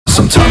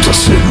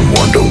sit and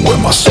wonder where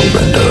my soul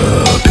end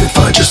up. If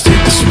I just take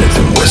the Smith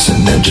and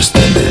Wesson and just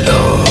end it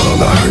all.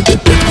 I heard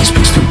that death means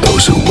peace to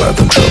those who have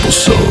them troubled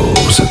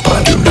souls. If I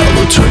do not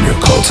return your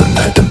call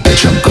tonight, then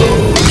bitch I'm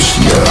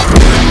ghost. Yeah,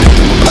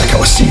 like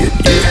how I see it,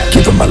 yeah.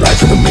 Giving my life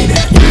for the meaning,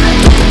 yeah.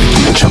 Don't let me do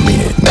bitch, I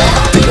mean it. Nah,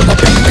 feeling my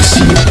pain, they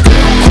see it.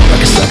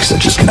 Like it sucks,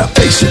 I just cannot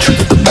face it.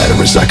 Truth of the matter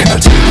is I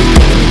cannot take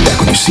it. Back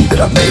when you see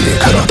that I made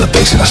it, cut off the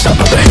face and I stop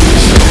all the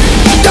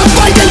haters. I'm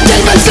fighting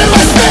demons in my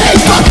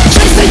sleep,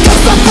 chasing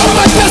ghosts up from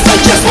my past, I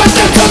just want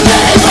them to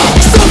leave.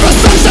 Silver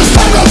suns of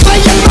sorrow,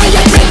 playing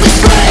riot, make me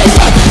scream.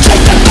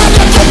 Take them out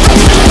and take them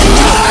in.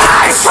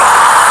 I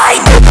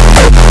fight!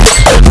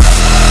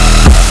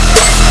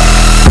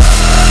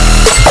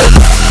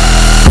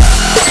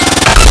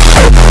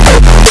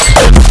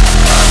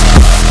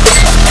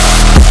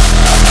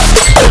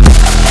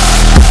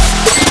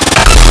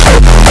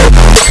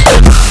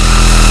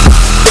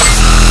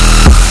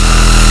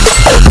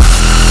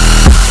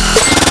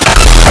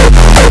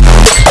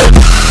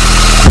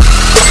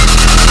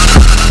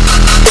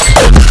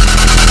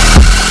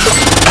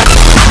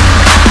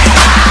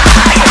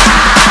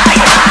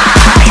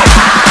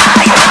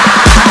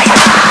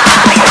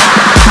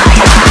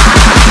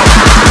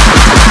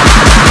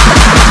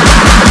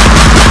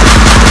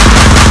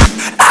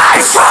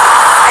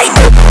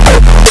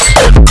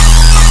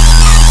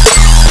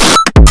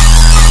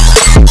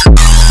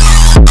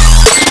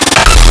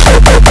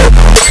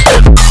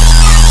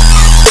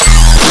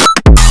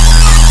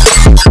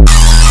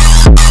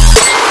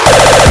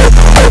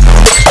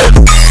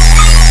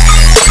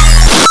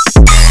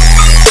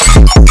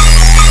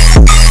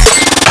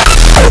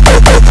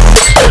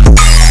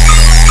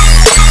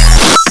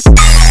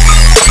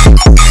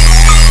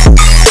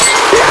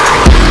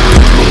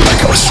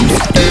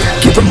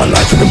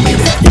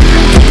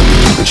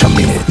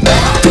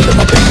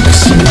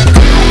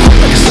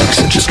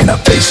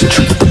 The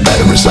truth of the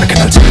matter is I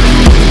cannot take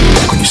it.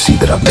 Back when you see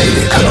that I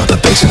made it, cut off the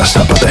face and I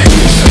stop all the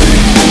haters.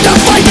 I'm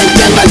fighting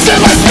demons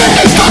in my